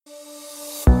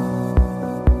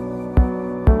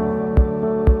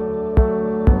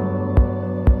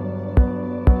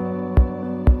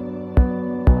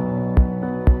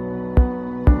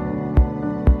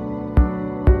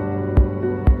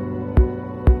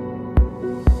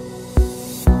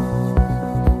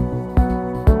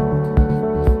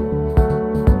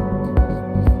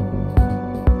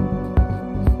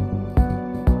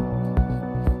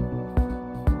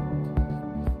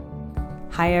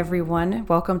Hi, everyone.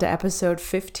 Welcome to episode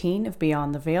 15 of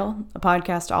Beyond the Veil, a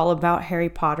podcast all about Harry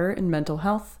Potter and mental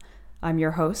health. I'm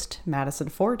your host, Madison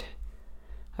Ford.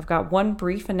 I've got one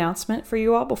brief announcement for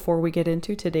you all before we get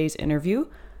into today's interview.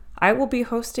 I will be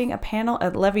hosting a panel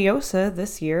at Leviosa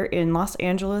this year in Los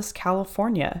Angeles,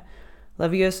 California.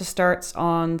 Leviosa starts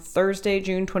on Thursday,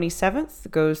 June 27th,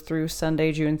 goes through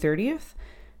Sunday, June 30th.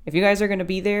 If you guys are going to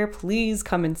be there, please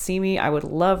come and see me. I would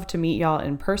love to meet y'all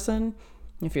in person.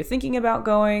 If you're thinking about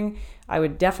going, I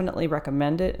would definitely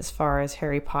recommend it as far as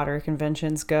Harry Potter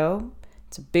conventions go.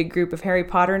 It's a big group of Harry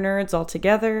Potter nerds all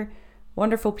together,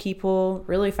 wonderful people,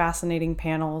 really fascinating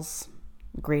panels,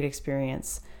 great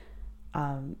experience.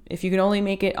 If you can only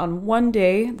make it on one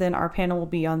day, then our panel will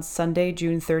be on Sunday,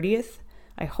 June 30th.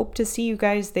 I hope to see you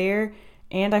guys there,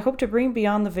 and I hope to bring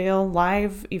Beyond the Veil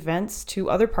live events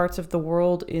to other parts of the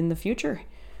world in the future.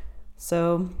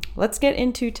 So let's get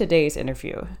into today's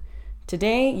interview.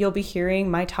 Today, you'll be hearing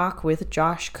my talk with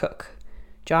Josh Cook.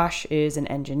 Josh is an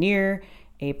engineer,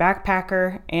 a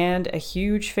backpacker, and a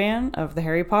huge fan of the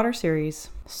Harry Potter series.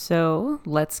 So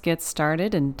let's get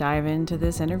started and dive into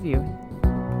this interview.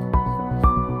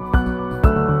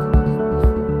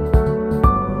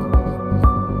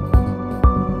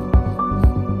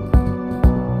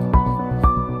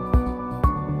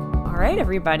 All right,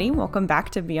 everybody, welcome back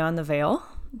to Beyond the Veil.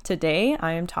 Today,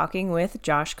 I am talking with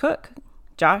Josh Cook.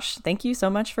 Josh, thank you so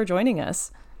much for joining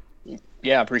us.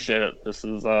 Yeah, I appreciate it. This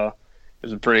is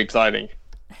pretty exciting.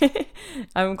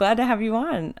 I'm glad to have you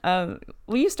on.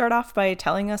 Will you start off by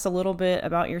telling us a little bit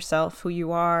about yourself, who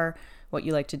you are, what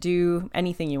you like to do,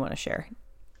 anything you want to share?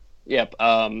 Yep.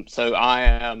 So I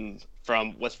am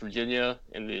from West Virginia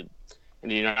in the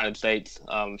United States.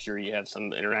 I'm sure you have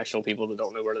some international people that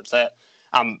don't know where that's at.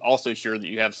 I'm also sure that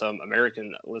you have some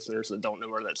American listeners that don't know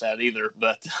where that's at either.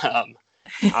 But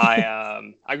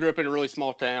I grew up in a really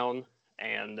small town,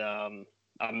 and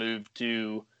I moved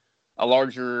to a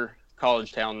larger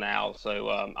college town now. So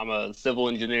I'm a civil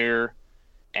engineer,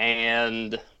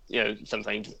 and some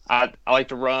things I like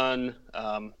to run.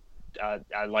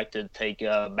 I like to take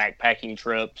backpacking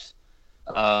trips.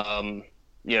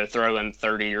 Throwing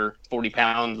 30 or 40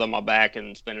 pounds on my back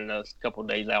and spending a couple of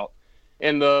days out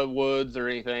in the woods or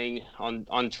anything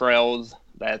on trails.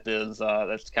 That's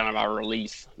kind of my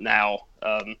release now.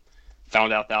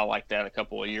 Found out that I liked that a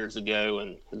couple of years ago,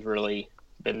 and it's really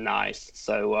been nice.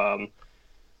 So,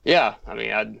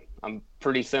 I'm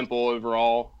pretty simple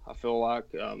overall. I feel like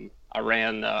I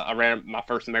ran my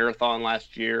first marathon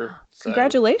last year. So,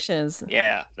 congratulations!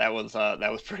 Yeah, that was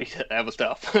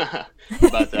tough,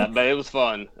 but it was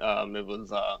fun. I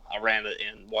ran it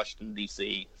in Washington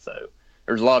D.C. So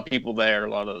there's a lot of people there, a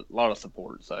lot of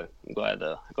support. So I'm glad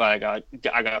I got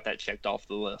that checked off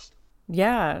the list.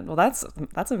 Yeah, well, that's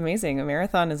amazing. A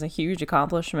marathon is a huge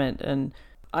accomplishment, and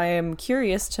I am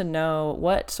curious to know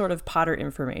what sort of Potter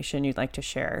information you'd like to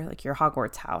share, like your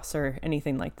Hogwarts house or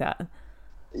anything like that.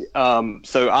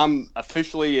 So I'm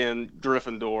officially in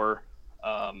Gryffindor.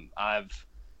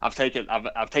 I've taken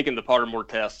the Pottermore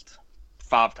test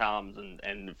 5 times and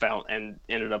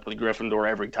ended up with Gryffindor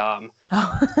every time.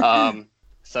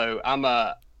 So I'm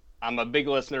a big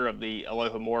listener of the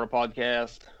Aloha Mora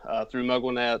podcast through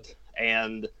MuggleNet,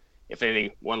 and if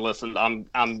anyone listens, I'm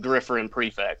Gryffindor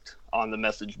Prefect on the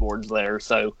message boards there.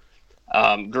 So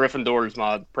Gryffindor is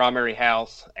my primary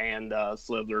house, and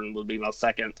Slytherin would be my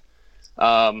second.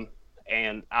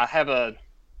 And I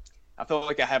feel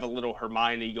like I have a little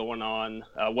Hermione going on.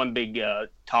 One big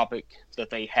topic that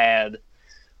they had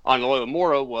on Aloha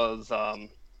Mora was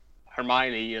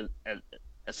Hermione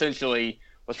essentially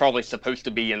was probably supposed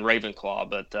to be in Ravenclaw,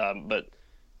 but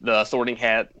the Sorting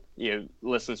Hat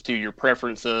listens to your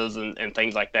preferences and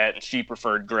things like that, and she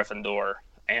preferred Gryffindor.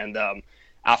 And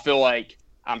I feel like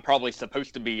I'm probably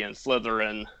supposed to be in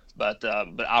Slytherin, but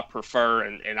I prefer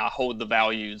and I hold the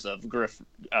values of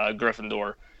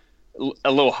Gryffindor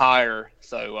a little higher.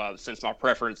 So since my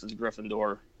preference is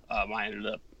Gryffindor, I ended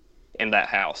up in that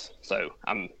house. So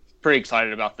I'm pretty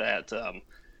excited about that.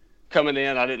 Coming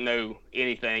in, I didn't know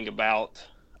anything about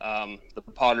the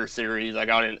Potter series. I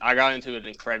got into it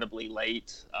incredibly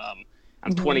late.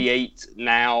 I'm 28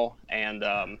 now, and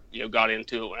got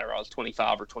into it whenever I was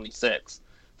 25 or 26.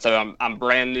 So I'm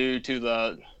brand new to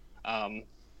the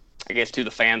to the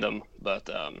fandom, but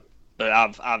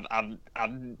I've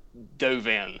dove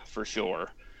in for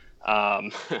sure.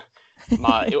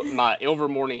 My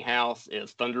Ilvermorny house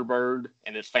is Thunderbird,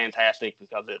 and it's fantastic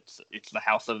because it's the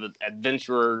house of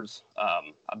adventurers.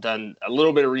 I've done a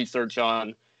little bit of research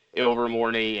on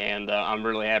Ilvermorny, and I'm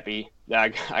really happy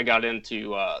that I got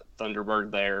into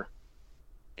Thunderbird there.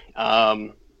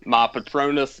 My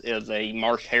Patronus is a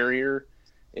Marsh Harrier,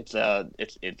 It's a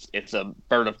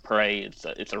bird of prey. It's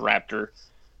a raptor.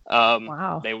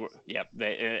 Wow. They were, yeah.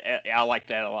 I like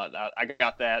that a lot. I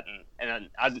got that, and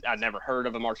I never heard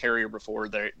of a Marsh Harrier before.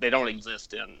 They don't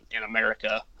exist in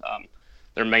America.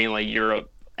 They're mainly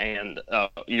European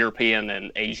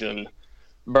and Asian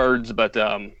birds, but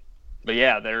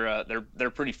yeah,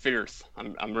 they're pretty fierce.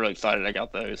 I'm really excited I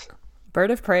got those. Bird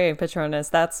of prey, Patronus,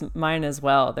 that's mine as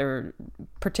well. They're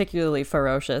particularly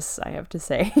ferocious, I have to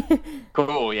say.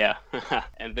 Cool, yeah.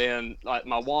 And then like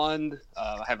my wand,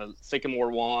 I have a sycamore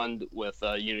wand with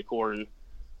unicorn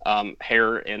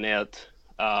hair in it.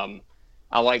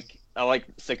 I like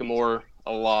sycamore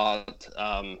a lot.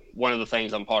 One of the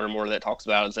things on Pottermore that talks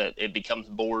about is that it becomes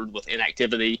bored with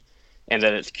inactivity, and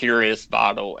that it's curious,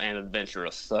 vital, and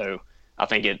adventurous. So I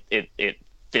think it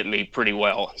fit me pretty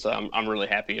well. So I'm really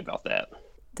happy about that.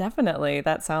 Definitely.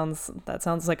 That sounds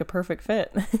like a perfect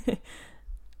fit.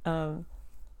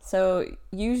 So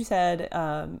you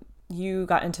said you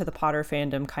got into the Potter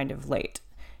fandom kind of late.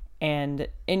 And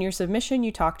in your submission,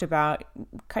 you talked about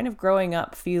kind of growing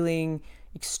up feeling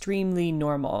extremely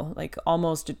normal, like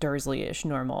almost Dursley-ish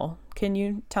normal. Can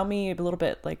you tell me a little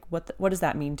bit, like what does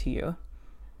that mean to you?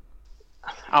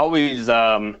 I always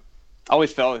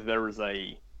felt like there was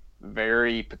a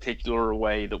very particular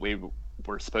way that we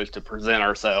were supposed to present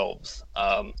ourselves.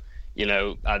 I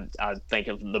think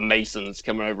of the Masons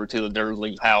coming over to the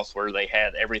Dursley house where they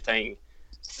had everything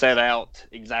set out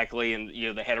exactly, and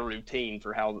they had a routine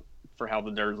for how the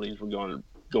Dursleys were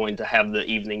going to have the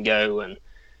evening go, and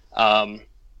um,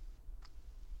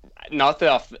 not that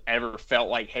I've ever felt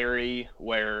like Harry,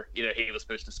 where he was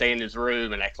supposed to stay in his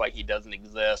room and act like he doesn't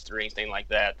exist or anything like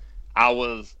that. I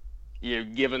was,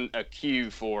 given a cue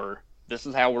for this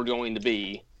is how we're going to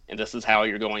be, and this is how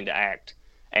you're going to act.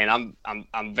 And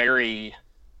I'm very,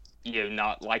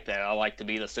 not like that. I like to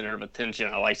be the center of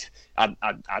attention. I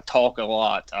talk a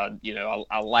lot.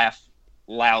 I laugh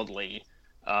loudly.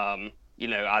 I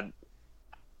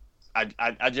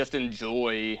just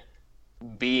enjoy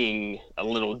being a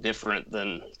little different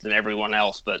than everyone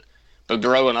else. But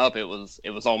growing up, it was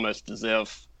almost as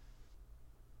if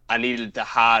I needed to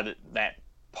hide that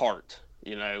part.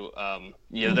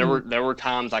 There were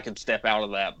times I could step out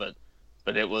of that, but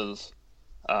it was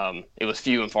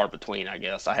few and far between. I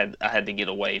guess I had to get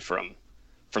away from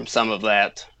some of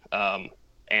that, and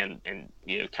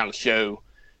kind of show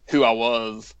who I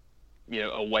was,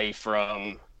 away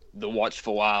from the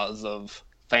watchful eyes of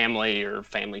family or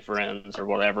family friends or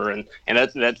whatever. And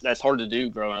that's hard to do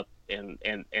growing up in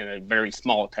a very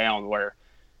small town where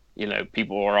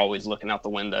people are always looking out the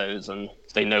windows and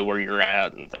they know where you're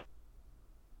at and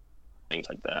things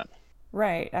like that.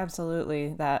 Right,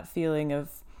 absolutely. That feeling of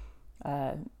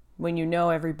when you know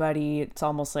everybody, it's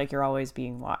almost like you're always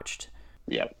being watched.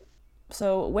 Yep.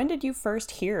 So, when did you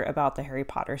first hear about the Harry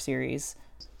Potter series?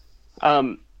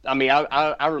 I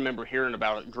remember hearing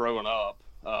about it growing up.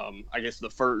 I guess the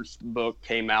first book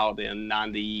came out in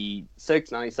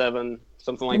 96, 97,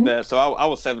 something like that. So I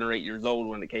was 7 or 8 years old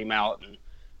when it came out. And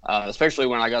especially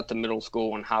when I got to middle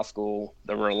school and high school,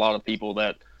 there were a lot of people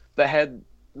that had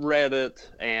read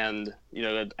it and,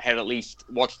 had at least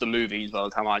watched the movies by the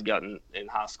time I'd gotten in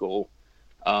high school,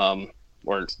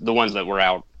 or the ones that were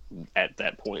out at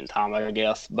that point in time, I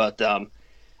guess. But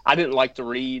I didn't like to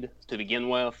read to begin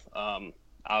with.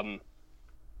 I'm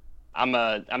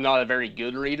not a very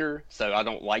good reader, so I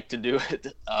don't like to do it.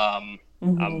 I'm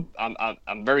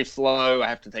very slow. I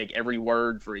have to take every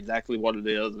word for exactly what it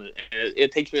is, and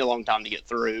it takes me a long time to get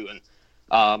through. And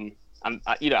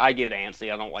I get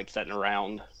antsy. I don't like sitting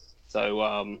around.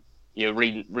 So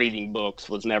reading books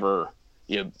was never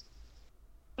a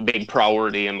big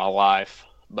priority in my life.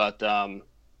 But I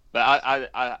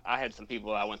had some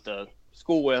people I went to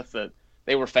school with that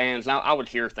they were fans. Now I would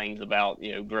hear things about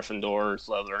Gryffindor or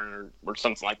Slytherin or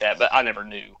something like that, but I never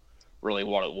knew really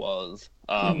what it was.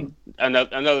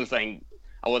 Another thing,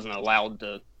 I wasn't allowed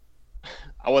to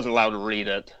read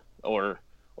it or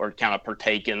kind of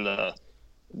partake in the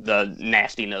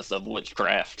nastiness of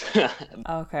witchcraft.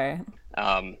 Okay.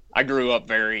 I grew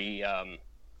up in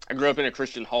a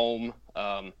Christian home,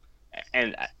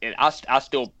 and I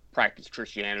still practice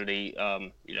Christianity.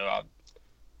 I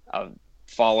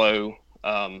follow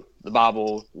the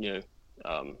Bible,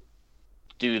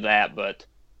 do that, but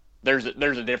there's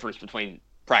a difference between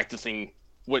practicing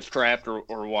witchcraft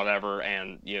or whatever,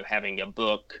 and having a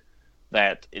book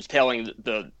that is telling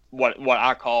what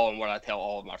I call and what I tell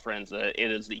all of my friends that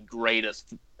it is the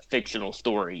greatest fictional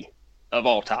story of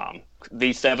all time.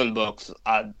 These 7 books,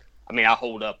 I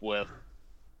hold up with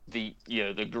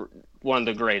one of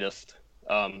the greatest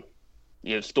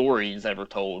stories ever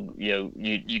told.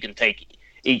 You can take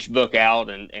each book out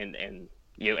and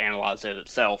analyze it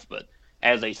itself. But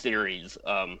as a series,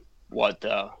 what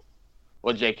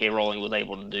J.K. Rowling was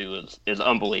able to do is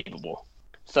unbelievable.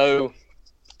 So,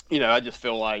 I just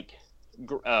feel like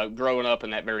growing up in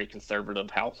that very conservative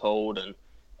household,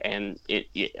 and I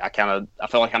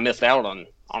feel like I missed out on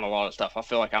a lot of stuff. I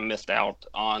feel like I missed out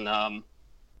on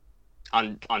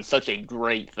such a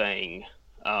great thing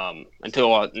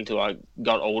until I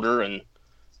got older and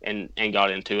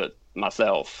got into it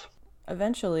myself.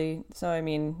 Eventually, so I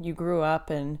mean, you grew up,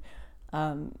 and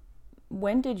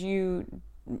when did you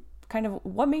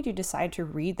what made you decide to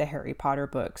read the Harry Potter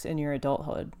books in your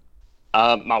adulthood?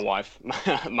 My wife,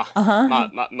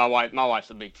 my wife's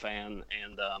a big fan,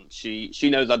 and she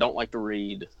knows I don't like to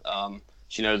read.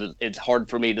 She knows that it's hard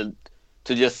for me to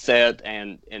just sit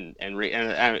and read.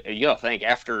 And you gotta think,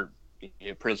 after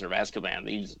Prisoner of Azkaban,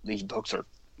 these books are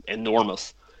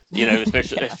enormous.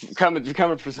 Especially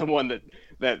coming from someone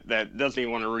that doesn't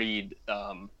even want to read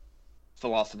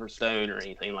Philosopher's Stone or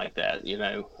anything like that.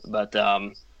 But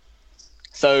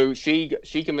so she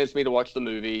convinced me to watch the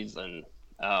movies, and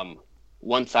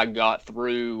once I got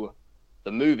through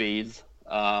the movies,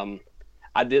 I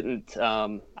didn't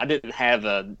have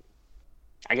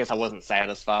I guess I wasn't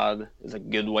satisfied, is a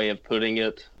good way of putting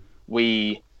it.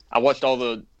 I watched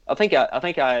I think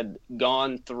I had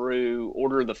gone through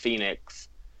Order of the Phoenix,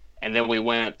 and then we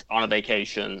went on a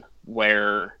vacation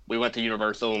where we went to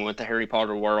Universal and went to Harry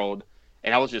Potter World,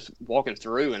 and I was just walking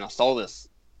through, and I saw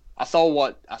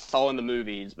what I saw in the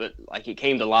movies, but like it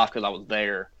came to life because I was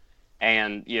there.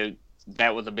 And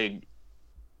that was a big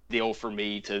deal for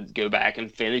me to go back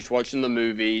and finish watching the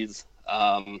movies.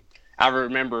 I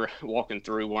remember walking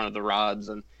through one of the rides,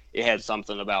 and it had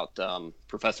something about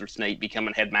Professor Snape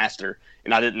becoming headmaster,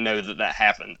 and I didn't know that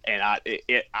happened, and I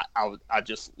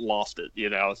just lost it.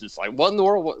 I was just like, what in the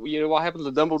world? What happens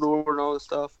to Dumbledore and all this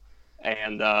stuff?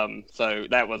 And so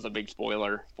that was a big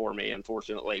spoiler for me,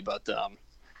 unfortunately. But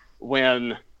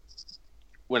when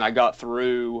I got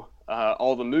through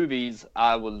all the movies,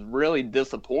 I was really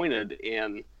disappointed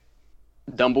in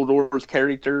Dumbledore's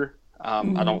character.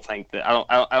 I don't think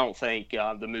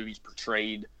the movies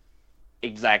portrayed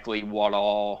exactly what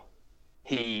all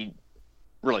he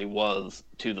really was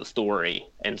to the story,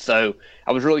 and so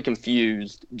I was really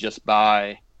confused just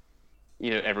by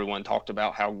everyone talked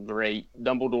about how great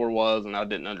Dumbledore was, and I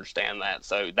didn't understand that.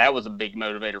 So that was a big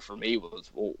motivator for me, was,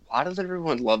 well, why does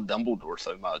everyone love Dumbledore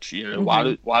so much?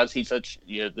 Why is he such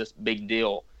this big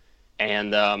deal?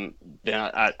 And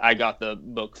then I got the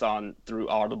books through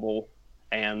Audible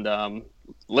and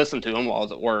listened to them while I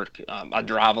was at work. I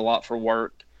drive a lot for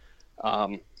work,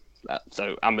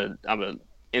 so I'm a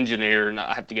engineer, and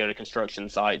I have to go to construction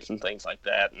sites and things like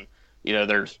that. And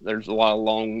there's a lot of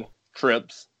long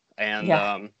trips.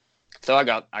 And so I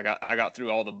got through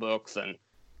all the books, and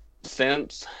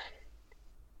since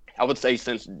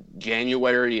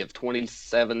January of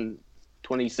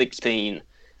 2016,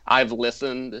 I've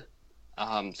listened.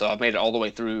 So I've made it all the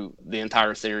way through the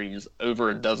entire series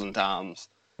over a dozen times.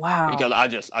 Wow! Because I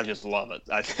just love it.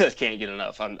 I just can't get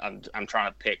enough. I'm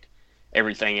trying to pick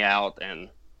everything out, and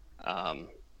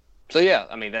so yeah.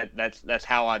 I mean that's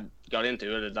how I got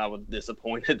into it, is I was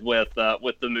disappointed with the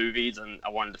movies, and I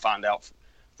wanted to find out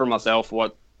for myself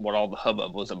what all the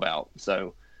hubbub was about.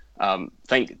 So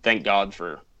thank God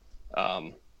for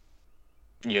the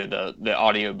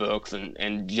audiobooks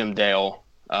and Jim Dale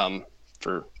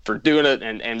for doing it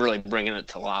and really bringing it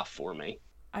to life for me.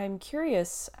 I'm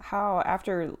curious how,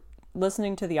 after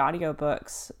listening to the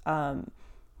audiobooks,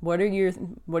 what are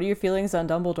your feelings on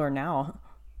Dumbledore now?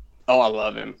 Oh, I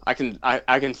love him. I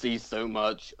can see so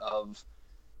much of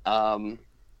kind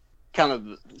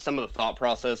of some of the thought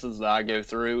processes that I go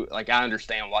through. Like, I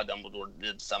understand why Dumbledore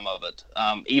did some of it.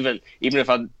 Even if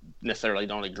I necessarily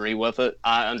don't agree with it,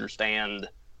 I understand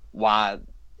why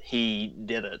he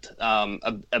did it.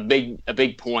 A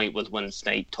big point was when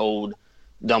Snape told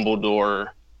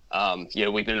Dumbledore,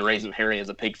 we've been raising Harry as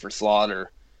a pig for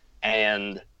slaughter,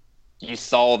 and you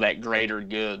saw that greater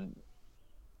good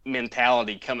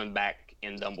mentality coming back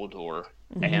in Dumbledore.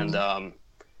 Mm-hmm. And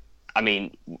I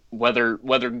mean, whether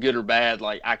good or bad,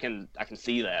 like I can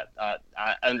see that.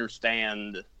 I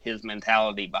understand his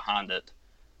mentality behind it,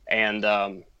 and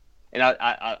I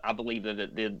believe that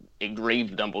it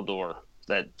grieved Dumbledore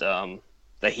that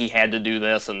he had to do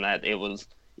this, and that it was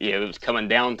coming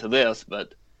down to this,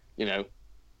 but it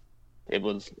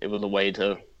was a way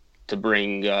to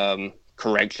bring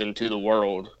correction to the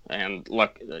world, and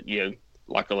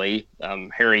luckily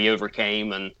Harry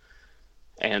overcame, and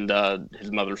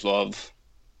his mother's love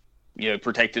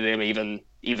protected him even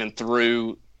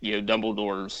through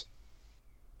Dumbledore's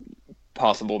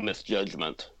possible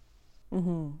misjudgment.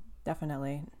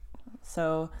 Definitely.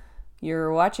 So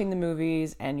you're watching the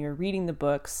movies and you're reading the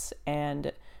books,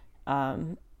 and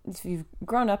if you've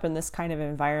grown up in this kind of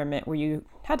environment where you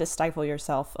had to stifle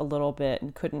yourself a little bit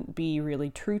and couldn't be really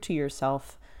true to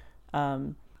yourself,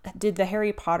 did the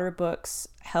Harry Potter books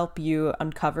help you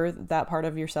uncover that part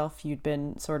of yourself you'd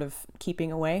been sort of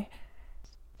keeping away?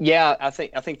 Yeah, I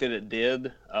think that it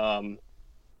did. And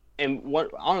what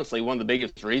honestly, one of the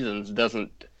biggest reasons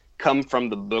doesn't come from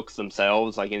the books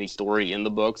themselves, like any story in the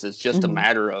books. It's just a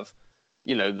matter of,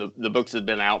 the books had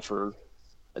been out for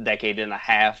a decade and a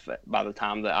half by the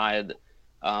time that I had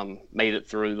made it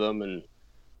through them. And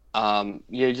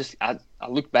just I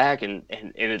look back and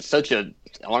it's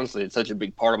honestly it's such a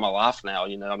big part of my life now.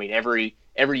 I mean,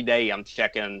 every day I'm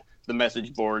checking the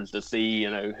message boards to see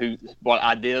what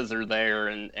ideas are there,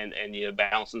 and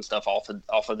bouncing stuff off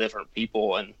of different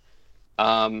people. And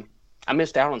I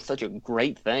missed out on such a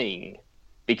great thing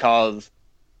because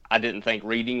I didn't think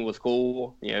reading was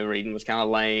cool. Reading was kind of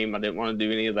lame. I didn't want to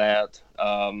do any of that.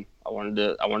 I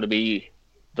wanted to be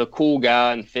the cool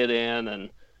guy and fit in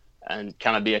and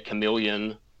kind of be a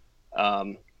chameleon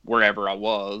wherever I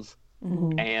was.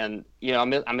 And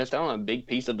I missed out on a big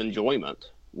piece of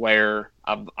enjoyment where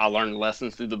I learned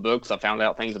lessons through the books. I found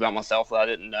out things about myself that I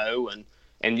didn't know,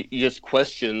 and just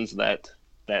questions that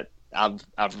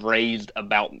I've raised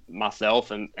about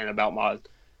myself and about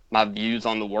my views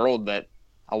on the world that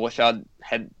I wish I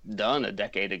had done a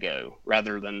decade ago,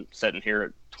 rather than sitting here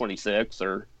at 26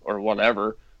 or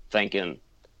whatever, thinking,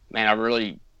 man, I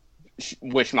really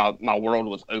wish my world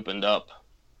was opened up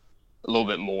a little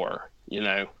bit more,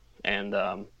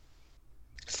 and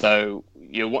so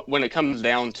when it comes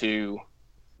down to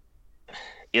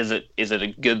is it a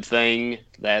good thing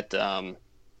that I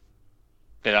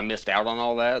missed out on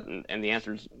all that, and the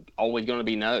answer is always going to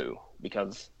be no,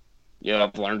 because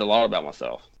I've learned a lot about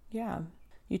myself. Yeah.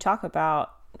 You talk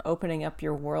about opening up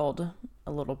your world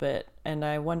a little bit, and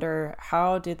I wonder,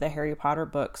 how did the Harry Potter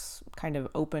books kind of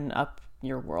open up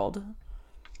your world?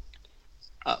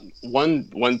 One,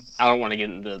 I don't want to get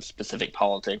into specific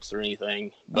politics or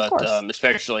anything, but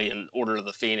especially in Order of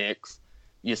the Phoenix,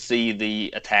 you see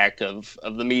the attack of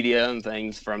the media and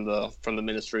things from the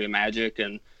Ministry of Magic,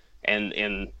 and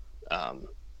in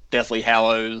Deathly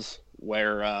Hallows,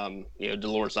 where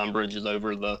Dolores Umbridge is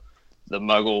over the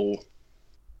Muggle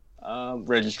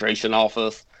registration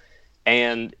office,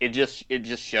 and it just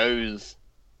shows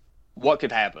what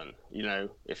could happen.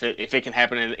 If it can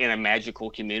happen in a magical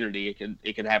community,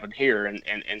 it could happen here.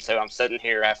 And so I'm sitting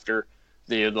here after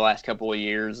the last couple of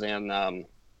years in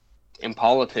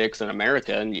politics in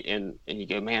America, and you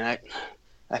go, man,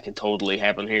 that could totally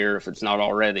happen here if it's not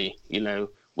already.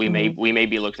 We may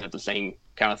be looking at the same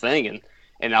kind of thing.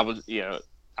 And I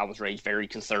was raised very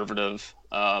conservative,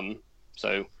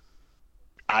 so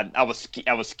I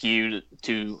was skewed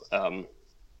to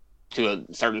a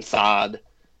certain side.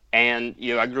 And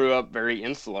I grew up very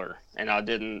insular, and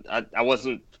I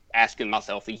wasn't asking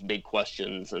myself these big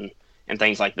questions and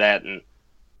things like that.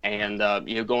 And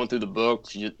going through the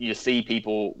books, you see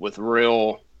people with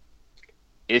real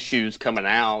issues coming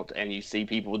out, and you see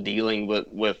people dealing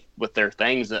with their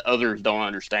things that others don't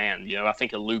understand. I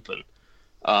think of Lupin.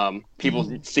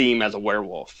 People see him as a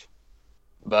werewolf,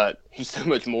 but he's so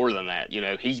much more than that.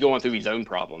 He's going through his own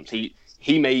problems. He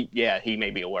may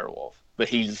be a werewolf, but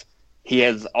he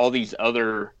has all these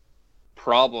other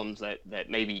problems that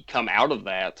maybe come out of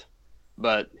that,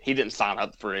 but he didn't sign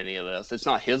up for any of this. It's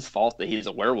not his fault that he's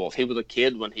a werewolf. He was a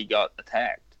kid when he got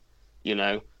attacked,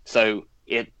 so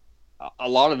a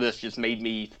lot of this just made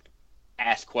me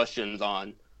ask questions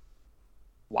on,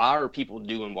 why are people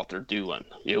doing what they're doing?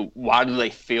 Why do they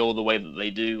feel the way that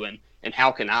they do? And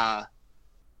how can I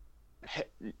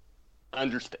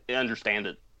understand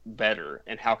it better?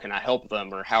 And how can I help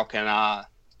them? Or how can I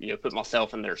put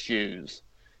myself in their shoes?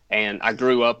 And I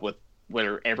grew up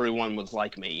where everyone was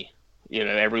like me.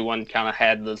 Everyone kind of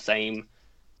had the same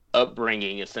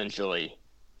upbringing, essentially,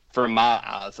 from my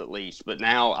eyes at least. But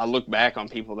now I look back on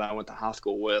people that I went to high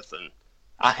school with, and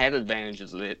I had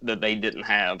advantages that they didn't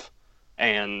have.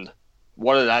 And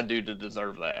what did I do to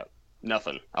deserve that?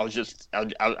 Nothing. I was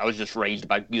just raised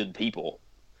by good people.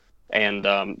 And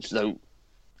so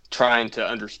trying to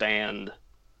understand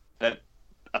that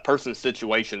a person's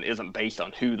situation isn't based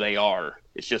on who they are.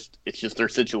 It's just their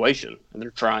situation, and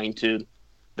they're trying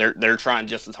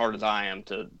just as hard as I am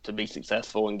to be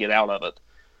successful and get out of it.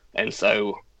 And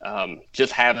so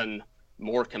just having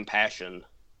more compassion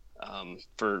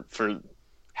for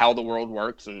how the world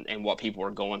works and what people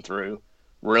are going through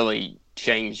really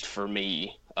changed for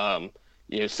me.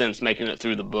 since making it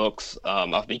through the books,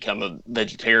 I've become a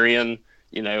vegetarian.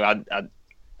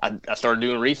 I started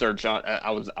doing research. I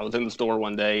was in the store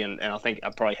one day, and I think I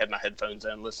probably had my headphones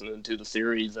in listening to the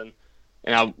series, and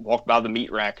I walked by the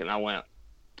meat rack, and I went,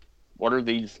 "What are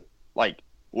these? Like,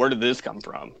 where did this come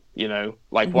from?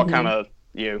 Like what kind of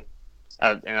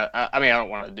I mean, I don't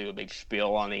want to do a big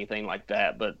spiel on anything like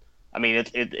that, but I mean,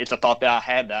 it's a thought that I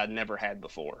had that I'd never had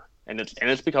before, and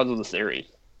it's because of the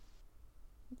series."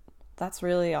 That's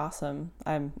really awesome.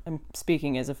 I'm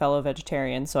speaking as a fellow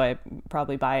vegetarian, so I'm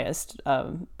probably biased,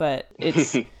 but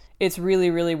it's really,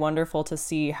 really wonderful to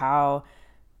see how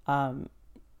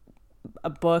a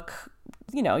book,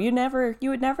 you would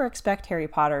never expect Harry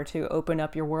Potter to open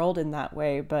up your world in that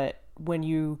way, but when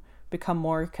you become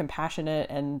more compassionate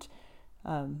and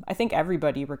I think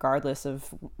everybody, regardless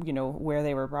of, where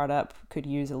they were brought up, could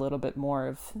use a little bit more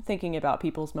of thinking about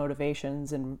people's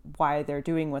motivations and why they're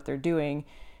doing what they're doing.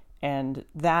 And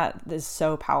that is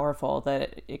so powerful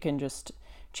that it can just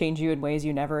change you in ways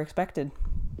you never expected.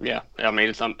 Yeah, I mean,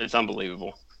 it's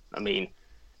unbelievable. I mean,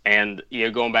 and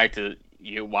going back to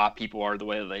why people are the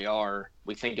way that they are,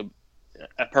 we think of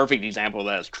a perfect example of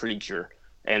that is Creature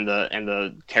and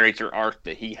the character arc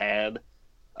that he had,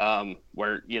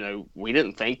 where we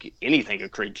didn't think anything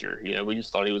of Creature. We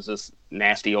just thought he was this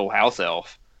nasty old house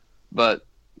elf, but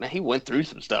man, he went through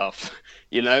some stuff.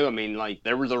 I mean, like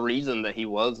there was a reason that he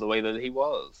was the way that he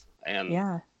was, and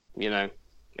yeah,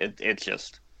 it's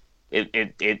just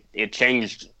it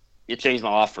changed my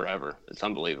life forever. It's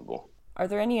unbelievable. Are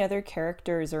there any other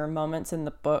characters or moments in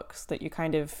the books that you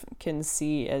kind of can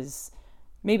see as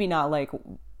maybe not like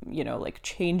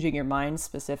changing your mind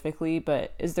specifically,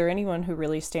 but is there anyone who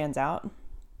really stands out?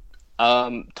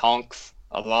 Tonks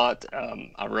a lot.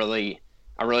 I really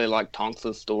like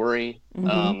Tonks' story.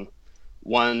 Mm-hmm.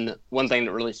 One thing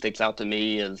that really sticks out to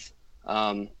me is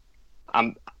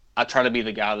I try to be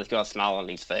the guy that's got a smile on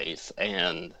his face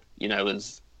and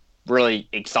is really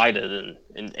excited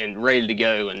and ready to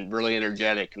go and really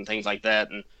energetic and things like that.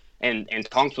 And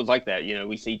Tonks was like that.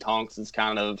 We see Tonks as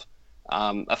kind of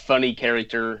a funny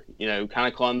character, kind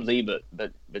of clumsy, but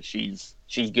she's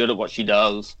good at what she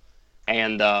does.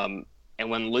 And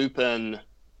when Lupin,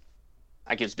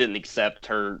 I guess, didn't accept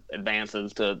her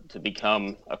advances to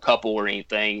become a couple or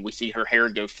anything, we see her hair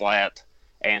go flat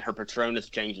and her Patronus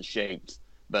changes shapes.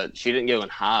 But she didn't go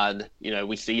and hide.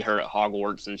 We see her at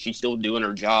Hogwarts and she's still doing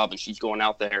her job and she's going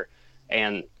out there.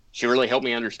 And she really helped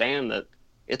me understand that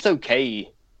it's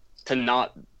okay to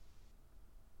not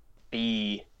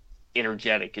be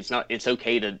energetic. It's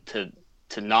okay to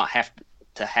not have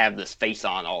to have this face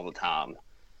on all the time.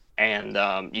 And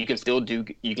you can still do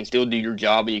your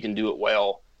job, and you can do it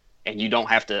well, and you don't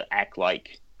have to act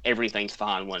like everything's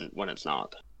fine when it's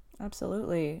not.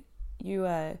 Absolutely.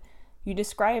 You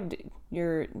described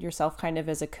yourself kind of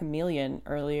as a chameleon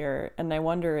earlier, and I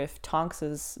wonder if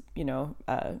Tonks's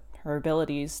her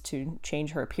abilities to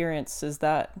change her appearance,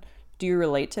 do you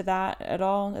relate to that at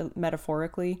all,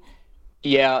 metaphorically?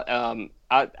 Yeah,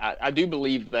 I do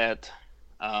believe that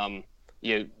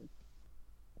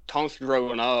Tonks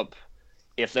growing up,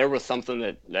 if there was something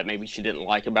that maybe she didn't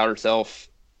like about herself,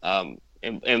 and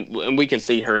we can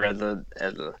see her as a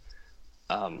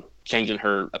changing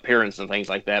her appearance and things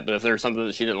like that. But if there's something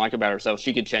that she didn't like about herself,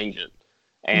 she could change it.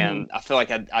 And I feel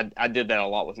like I did that a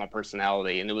lot with my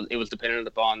personality, and it was dependent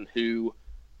upon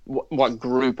what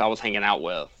group I was hanging out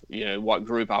with, what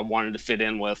group I wanted to fit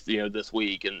in with, this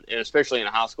week. And especially in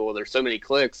high school, there's so many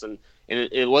cliques, and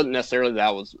it wasn't necessarily that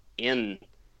I was in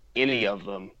any of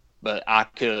them, but I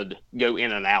could go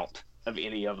in and out of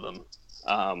any of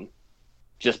them,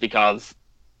 just because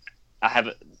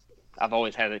I've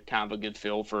always had a kind of a good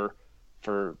feel for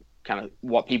kind of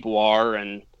what people are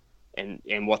and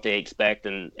what they expect,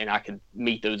 and I could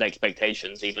meet those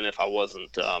expectations even if I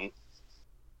wasn't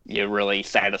really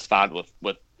satisfied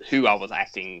with who I was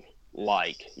acting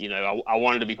like. I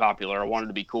wanted to be popular, I wanted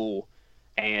to be cool,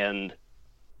 and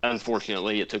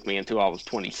unfortunately it took me until I was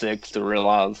 26 to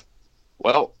realize,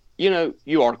 well,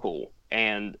 you are cool,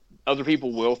 and other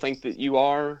people will think that you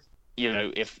are,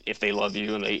 if they love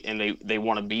you and they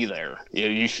want to be there.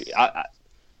 You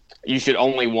should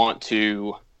only want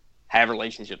to have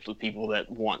relationships with people that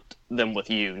want them with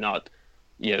you, not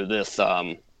this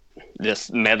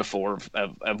metaphor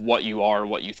of what you are,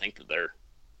 what you think that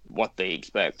what they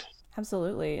expect.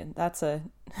 Absolutely. I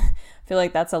feel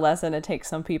like that's a lesson it takes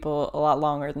some people a lot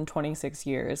longer than 26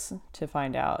 years to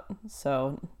find out.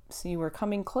 So see, we're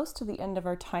coming close to the end of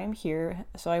our time here.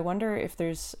 So I wonder if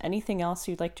there's anything else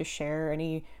you'd like to share,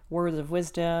 any words of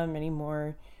wisdom, any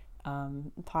more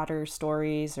Potter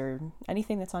stories, or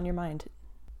anything that's on your mind.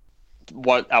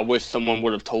 what I wish someone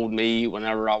would have told me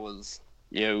whenever I was,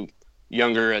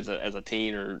 younger as a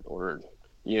teen or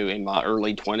in my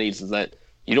early 20s, is that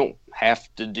you don't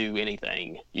have to do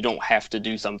anything. You don't have to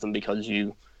do something because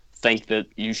you think that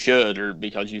you should, or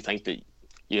because you think that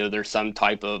there's some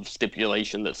type of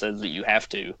stipulation that says that you have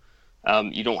to.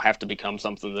 You don't have to become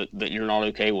something that you're not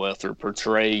okay with, or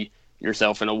portray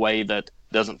yourself in a way that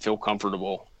doesn't feel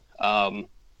comfortable.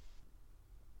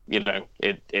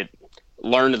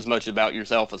 Learn as much about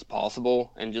yourself as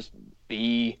possible and just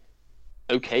be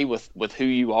okay with who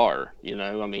you are.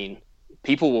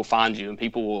 People will find you and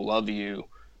people will love you.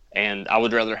 And I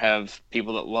would rather have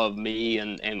people that love me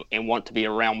and want to be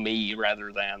around me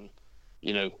rather than,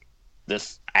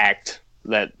 this act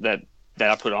that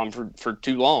I put on for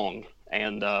too long.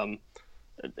 And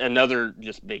another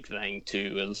just big thing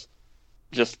too is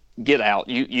just get out.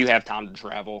 You have time to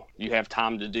travel. You have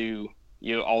time to do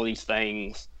all these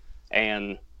things,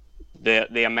 and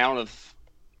the amount of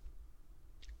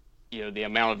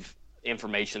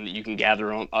information that you can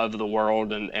gather of the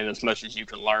world, and as much as you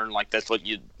can learn, like that's what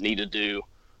you need to do.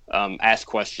 Ask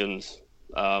questions,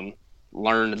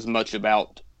 learn as much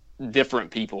about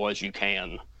different people as you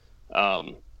can.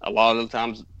 A lot of the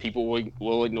times people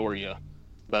will ignore you,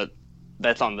 but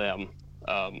that's on them.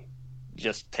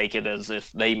 Just take it as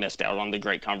if they missed out on the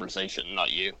great conversation,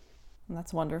 not you.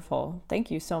 That's wonderful.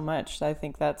 Thank you so much. I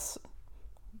think that's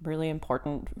really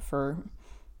important for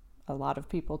a lot of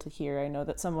people to hear. I know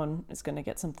that someone is going to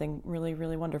get something really,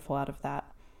 really wonderful out of that.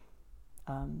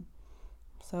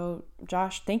 So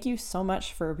Josh, thank you so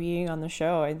much for being on the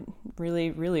show. I really,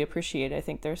 really appreciate it. I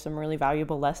think there's some really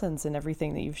valuable lessons in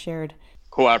everything that you've shared.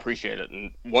 Cool. I appreciate it.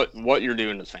 And what you're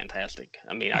doing is fantastic.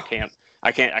 I mean, I can't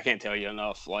tell you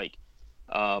enough. Like,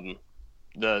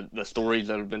 the stories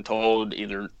that have been told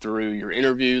either through your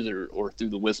interviews or through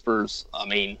the whispers. I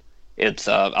mean, it's,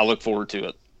 I look forward to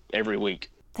it every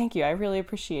week. Thank you. I really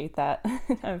appreciate that.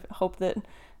 I hope that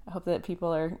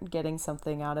people are getting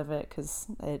something out of it, because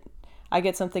I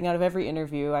get something out of every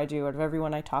interview I do, out of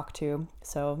everyone I talk to.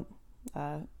 So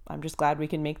I'm just glad we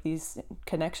can make these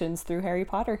connections through Harry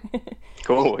Potter.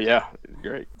 Cool. Yeah.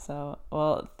 Great. So,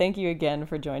 well, thank you again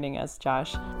for joining us,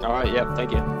 Josh. All right. Yeah.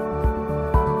 Thank you.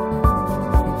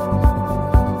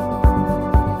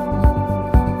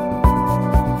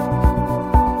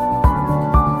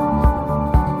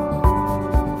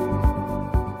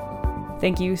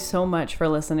 Thank you so much for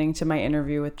listening to my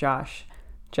interview with Josh.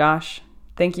 Josh,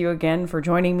 thank you again for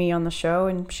joining me on the show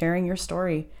and sharing your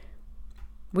story.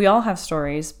 We all have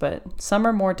stories, but some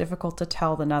are more difficult to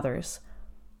tell than others.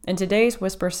 In today's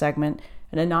Whisper segment,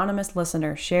 an anonymous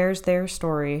listener shares their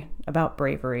story about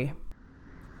bravery.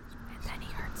 And then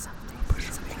he heard something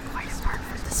quite apart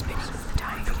from the spinning of the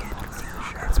dying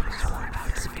That's when I learned about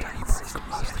his feelings.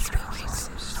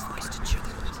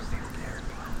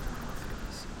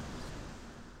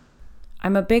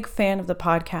 I'm a big fan of the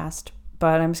podcast,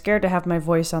 but I'm scared to have my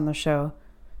voice on the show.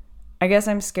 I guess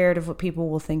I'm scared of what people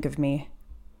will think of me.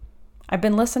 I've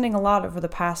been listening a lot over the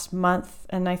past month,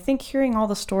 and I think hearing all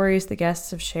the stories the guests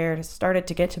have shared has started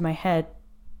to get to my head,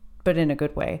 but in a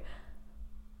good way.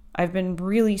 I've been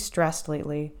really stressed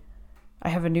lately. I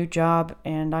have a new job,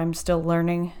 and I'm still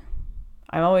learning.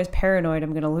 I'm always paranoid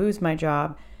I'm going to lose my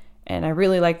job, and I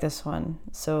really like this one,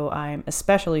 so I'm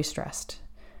especially stressed.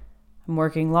 I'm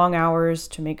working long hours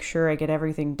to make sure I get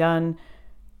everything done,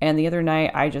 and the other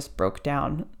night I just broke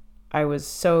down. I was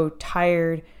so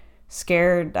tired,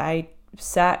 scared, I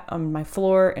sat on my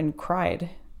floor and cried.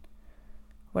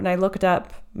 When I looked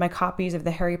up, my copies of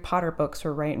the Harry Potter books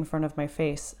were right in front of my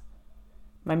face.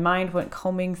 My mind went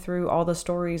combing through all the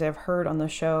stories I've heard on the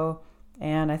show,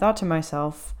 and I thought to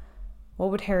myself, what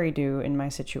would Harry do in my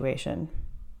situation?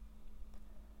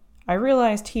 I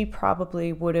realized he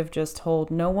probably would have just told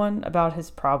no one about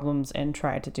his problems and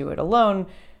tried to do it alone,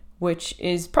 which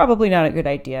is probably not a good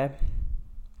idea.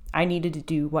 I needed to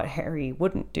do what Harry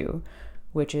wouldn't do,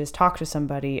 which is talk to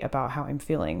somebody about how I'm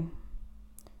feeling.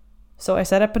 So I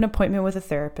set up an appointment with a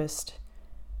therapist.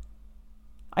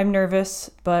 I'm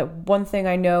nervous, but one thing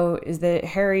I know is that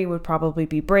Harry would probably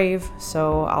be brave,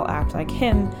 so I'll act like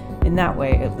him, in that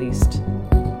way at least.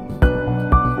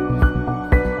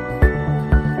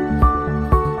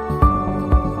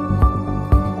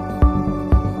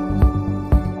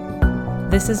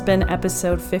 This has been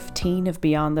episode 15 of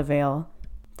Beyond the Veil.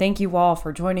 Thank you all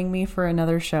for joining me for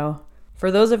another show.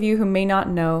 For those of you who may not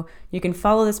know, you can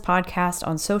follow this podcast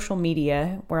on social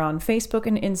media. We're on Facebook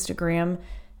and Instagram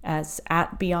as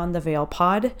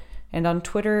 @BeyondTheVeilPod, and on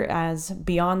Twitter as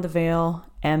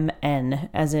BeyondTheVeilMN,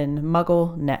 as in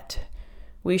MuggleNet.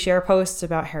 We share posts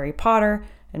about Harry Potter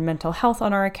and mental health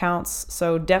on our accounts,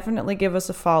 so definitely give us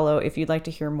a follow if you'd like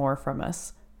to hear more from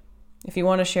us. If you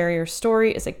want to share your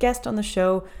story as a guest on the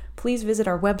show, please visit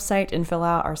our website and fill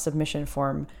out our submission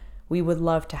form. We would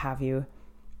love to have you.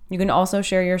 You can also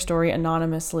share your story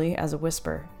anonymously as a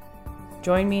whisper.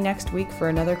 Join me next week for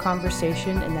another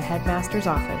conversation in the headmaster's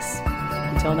office.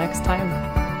 Until next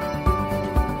time.